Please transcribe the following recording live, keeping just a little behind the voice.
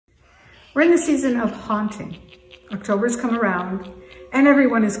We're in the season of haunting. October's come around and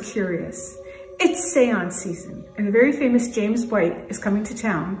everyone is curious. It's seance season and the very famous Jaymes White is coming to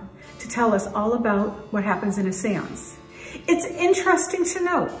town to tell us all about what happens in a seance. It's interesting to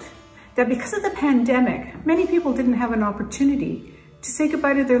note that because of the pandemic, many people didn't have an opportunity to say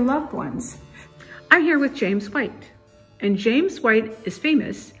goodbye to their loved ones. I'm here with Jaymes White, and Jaymes White is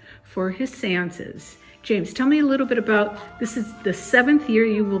famous for his seances. Jaymes, tell me a little bit about, this is the 7th year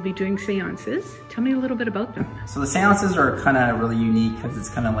you will be doing seances. Tell me a little bit about them. So the seances are kind of really unique because it's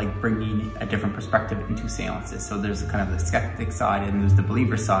kind of like bringing a different perspective into seances. So there's kind of the skeptic side and there's the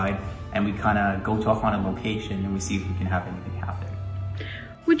believer side, and we kind of go to a haunted location and we see if we can have anything happen.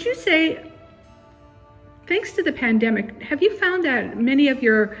 Would you say, thanks to the pandemic, have you found that many of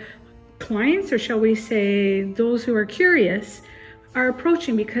your clients, or shall we say those who are curious, are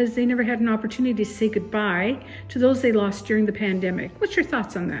approaching because they never had an opportunity to say goodbye to those they lost during the pandemic? What's your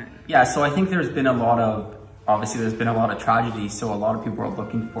thoughts on that? Yeah, so I think there's been a lot of, obviously there's been a lot of tragedy, so a lot of people are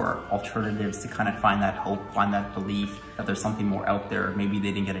looking for alternatives to kind of find that hope, find that belief that there's something more out there. Maybe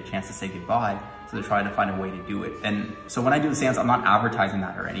they didn't get a chance to say goodbye, so they're trying to find a way to do it. And so when I do the seance, I'm not advertising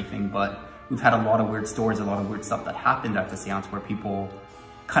that or anything, but we've had a lot of weird stories, a lot of weird stuff that happened at the seance where people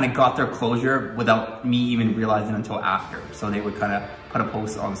kind of got their closure without me even realizing until after. So they would kind of put a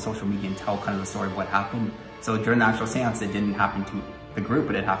post on social media and tell kind of the story of what happened. So during the actual seance, it didn't happen to the group,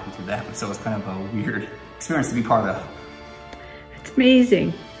 but it happened to them. So it's kind of a weird experience to be part of. It's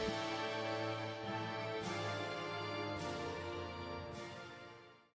amazing.